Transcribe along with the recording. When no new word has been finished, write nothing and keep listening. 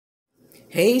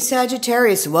Hey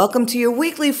Sagittarius, welcome to your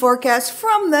weekly forecast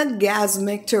from the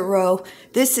Gasmic Tarot.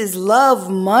 This is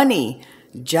love, money,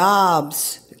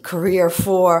 jobs, career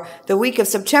for the week of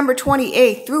September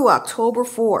 28th through October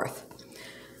 4th.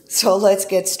 So let's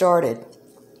get started.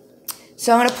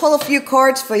 So I'm going to pull a few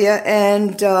cards for you,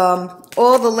 and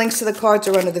all the links to the cards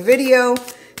are under the video.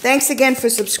 Thanks again for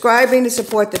subscribing to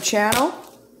support the channel.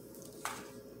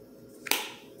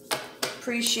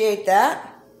 Appreciate that.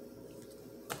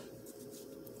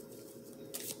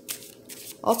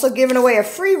 Also giving away a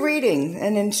free reading,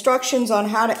 and instructions on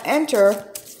how to enter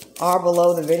are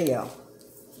below the video.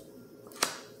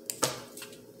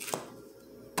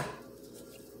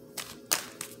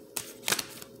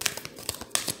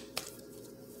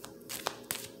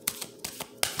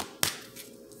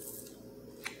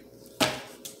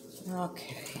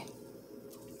 Okay.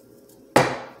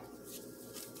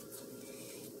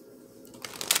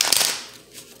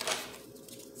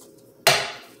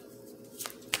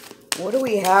 What do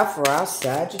we have for our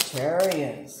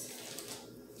Sagittarians?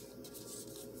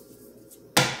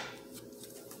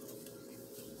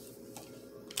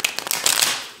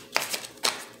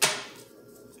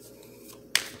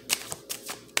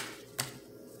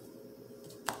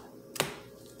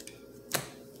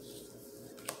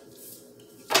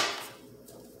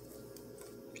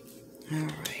 All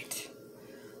right.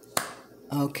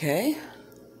 Okay. You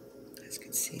guys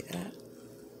can see that.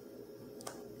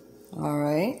 All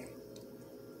right.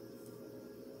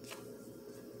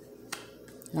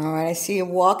 All right, I see you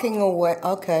walking away.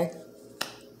 Okay.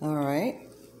 All right.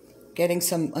 Getting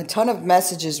a ton of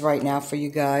messages right now for you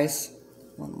guys.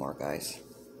 One more, guys.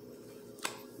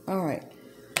 All right.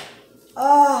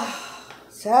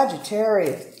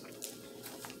 Sagittarius.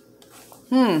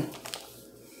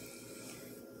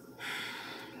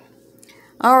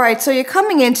 All right, so you're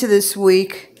coming into this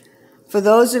week, for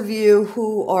those of you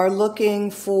who are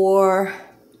looking for...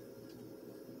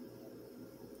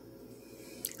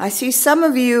 I see some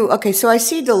of you, okay, so I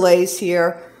see delays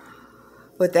here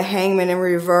with the Hangman in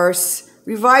reverse.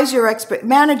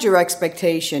 Manage your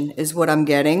expectation is what I'm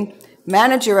getting.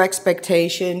 Manage your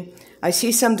expectation. I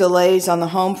see some delays on the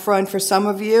home front for some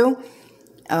of you.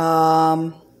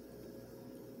 And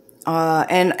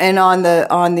on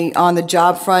the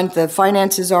job front, the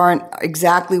finances aren't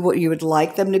exactly what you would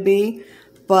like them to be,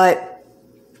 but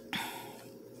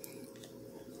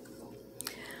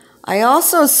I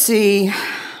also see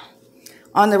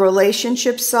on the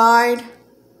relationship side,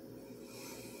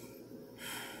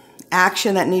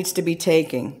 action that needs to be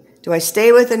taken. Do I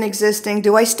stay with an existing?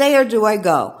 Do I stay or do I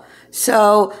go?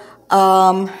 So,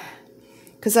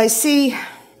 because I see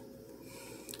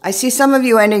some of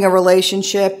you ending a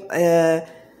relationship. There's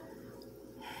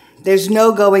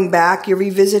no going back. You're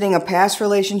revisiting a past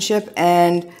relationship,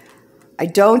 and I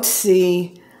don't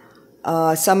see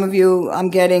some of you. I'm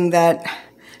getting that.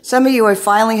 Some of you are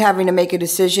finally having to make a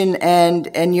decision,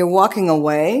 and you're walking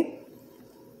away.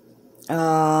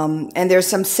 And there's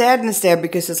some sadness there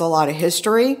because there's a lot of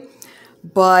history.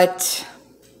 But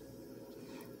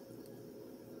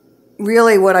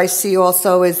really what I see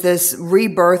also is this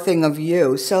rebirthing of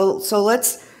you. So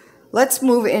let's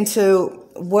move into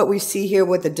what we see here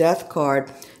with the Death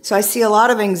card. So I see a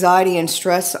lot of anxiety and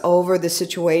stress over the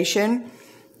situation,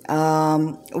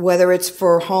 whether it's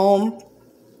for home.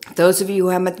 Those of you who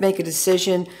have to make a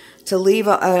decision to leave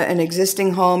an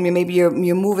existing home, maybe you're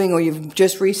moving, or you've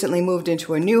just recently moved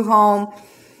into a new home.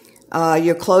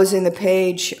 You're closing the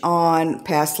page on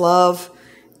past love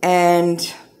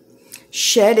and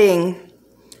shedding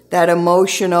that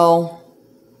emotional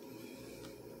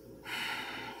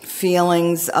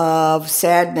feelings of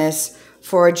sadness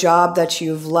for a job that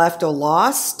you've left or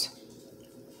lost.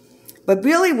 But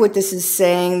really what this is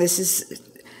saying,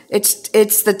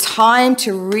 it's the time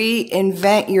to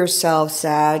reinvent yourself,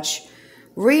 Sag.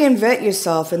 Reinvent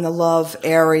yourself in the love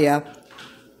area,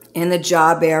 in the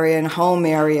job area, and home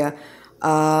area.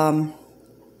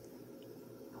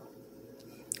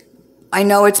 I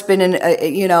know it's been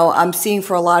I'm seeing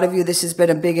for a lot of you this has been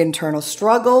a big internal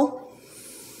struggle.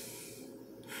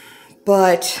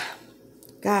 But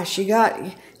gosh, you got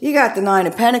the Nine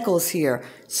of Pentacles here.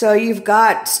 So you've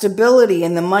got stability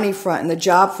in the money front, in the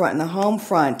job front, in the home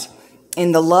front,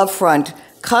 in the love front,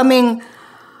 coming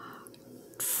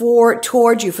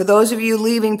toward you. For those of you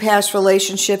leaving past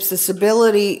relationships, the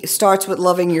stability starts with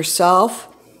loving yourself.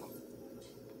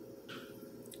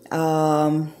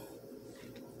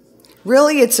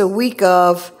 Really, it's a week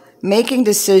of making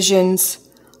decisions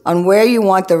on where you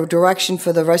want the direction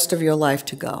for the rest of your life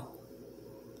to go.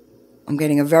 I'm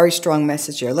getting a very strong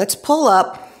message here. Let's pull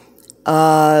up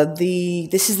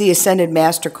this is the Ascended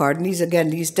Master card, and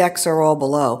these decks are all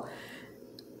below.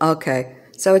 Okay.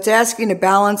 So it's asking to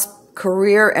balance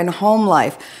career and home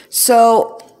life.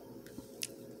 So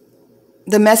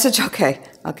the message, okay.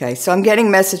 So I'm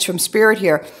getting message from Spirit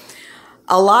here.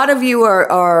 A lot of you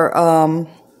are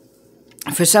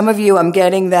for some of you, I'm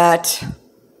getting that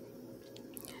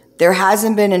there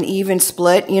hasn't been an even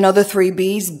split. You know, the 3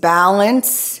 B's: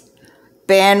 balance,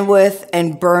 bandwidth,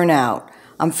 and burnout.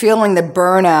 I'm feeling the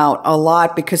burnout a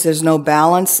lot because there's no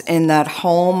balance in that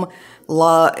home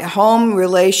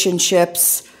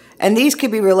relationships. And these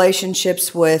could be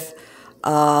relationships with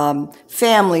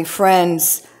family,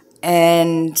 friends,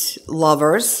 and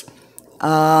lovers.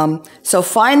 So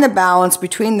find the balance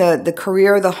between the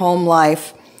career, the home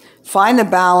life. Find the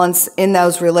balance in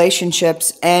those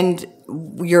relationships and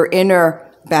your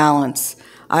inner balance.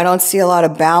 I don't see a lot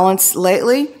of balance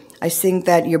lately. I think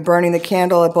that you're burning the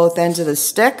candle at both ends of the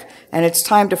stick, and it's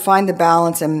time to find the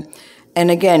balance. And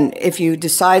again, if you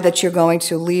decide that you're going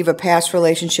to leave a past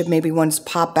relationship, maybe one's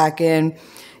pop back in,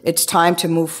 it's time to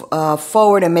move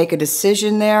forward and make a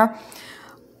decision there.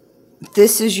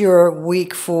 This is your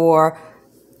week for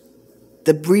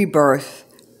the rebirth,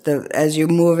 as you're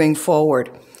moving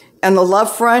forward. And the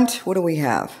love front, what do we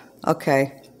have?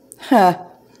 Okay.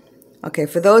 Okay,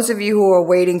 for those of you who are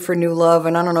waiting for new love,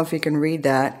 and I don't know if you can read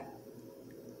that.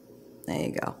 There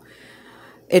you go.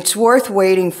 It's worth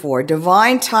waiting for.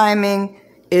 Divine timing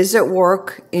is at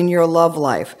work in your love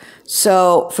life.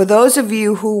 So for those of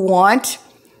you who want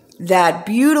that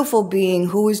beautiful being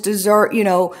who is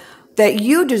that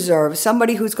you deserve,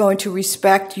 somebody who's going to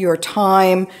respect your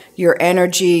time, your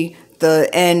energy,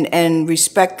 and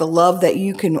respect the love that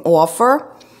you can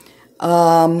offer.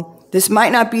 This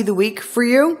might not be the week for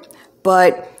you,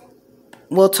 but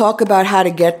we'll talk about how to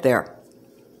get there.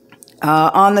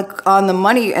 On the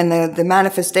money and the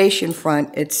manifestation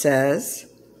front, it says,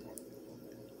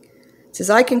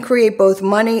 I can create both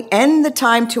money and the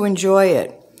time to enjoy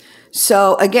it.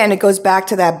 So again, it goes back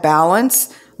to that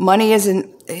balance. Money is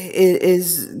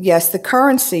yes, the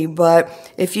currency,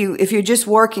 but if you're just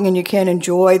working and you can't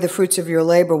enjoy the fruits of your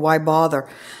labor, why bother?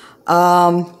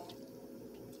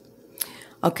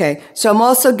 Okay, so I'm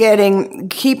also getting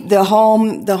keep the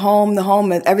home,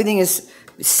 everything is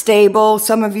stable.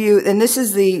 Some of you, and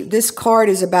this card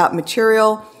is about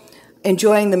material,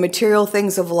 enjoying the material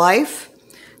things of life.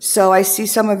 So I see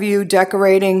some of you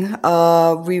decorating,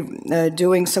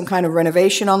 doing some kind of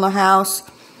renovation on the house.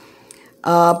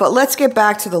 But let's get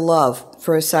back to the love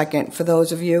for a second, for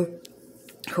those of you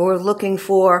who are looking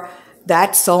for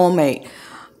that soulmate.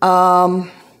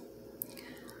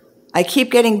 I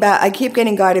keep getting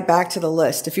guided back to the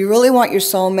list. If you really want your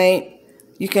soulmate,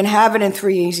 you can have it in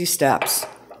 3 easy steps.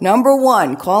 Number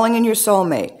 1, calling in your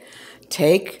soulmate.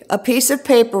 Take a piece of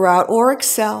paper out or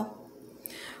Excel.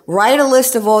 Write a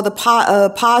list of all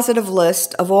the positive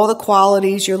list of all the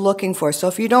qualities you're looking for. So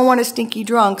if you don't want a stinky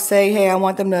drunk, say, hey,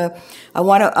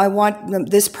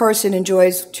 this person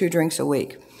enjoys 2 drinks a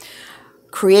week.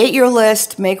 Create your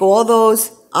list. Make all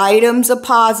those items a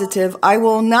positive. I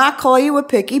will not call you a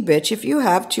picky bitch if you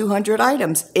have 200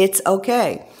 items. It's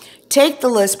okay. Take the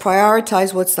list,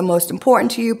 prioritize what's the most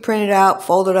important to you, print it out,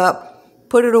 fold it up,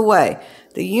 put it away.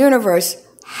 The universe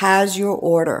has your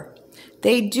order.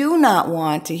 They do not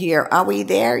want to hear, are we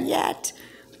there yet?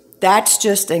 That's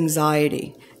just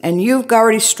anxiety. And you've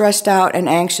already stressed out and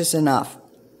anxious enough.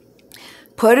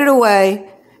 Put it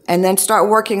away and then start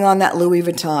working on that Louis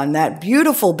Vuitton, that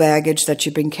beautiful baggage that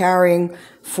you've been carrying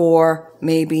for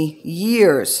maybe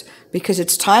years, because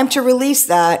it's time to release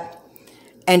that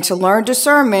and to learn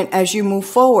discernment as you move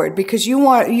forward, because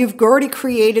you've already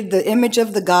created the image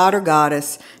of the god or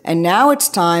goddess, and now it's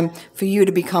time for you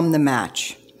to become the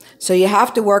match. So you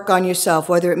have to work on yourself,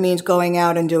 whether it means going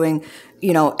out and doing,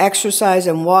 exercise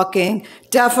and walking,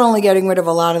 definitely getting rid of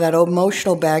a lot of that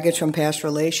emotional baggage from past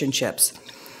relationships.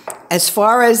 As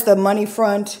far as the money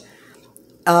front,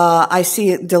 I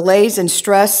see delays and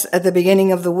stress at the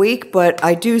beginning of the week, but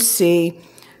I do see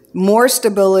more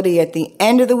stability at the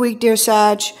end of the week, dear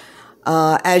Sag,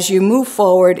 as you move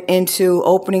forward into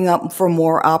opening up for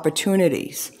more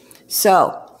opportunities.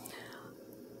 So,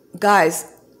 guys,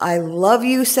 I love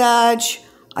you, Sag.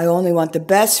 I only want the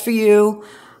best for you.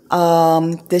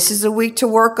 This is a week to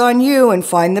work on you and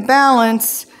find the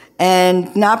balance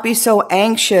and not be so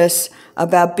anxious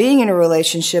about being in a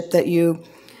relationship that you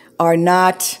are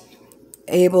not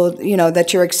able,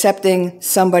 that you're accepting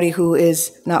somebody who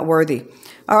is not worthy.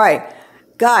 All right,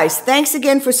 guys, thanks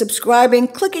again for subscribing,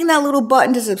 clicking that little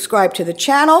button to subscribe to the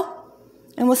channel,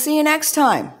 and we'll see you next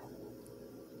time.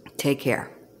 Take care.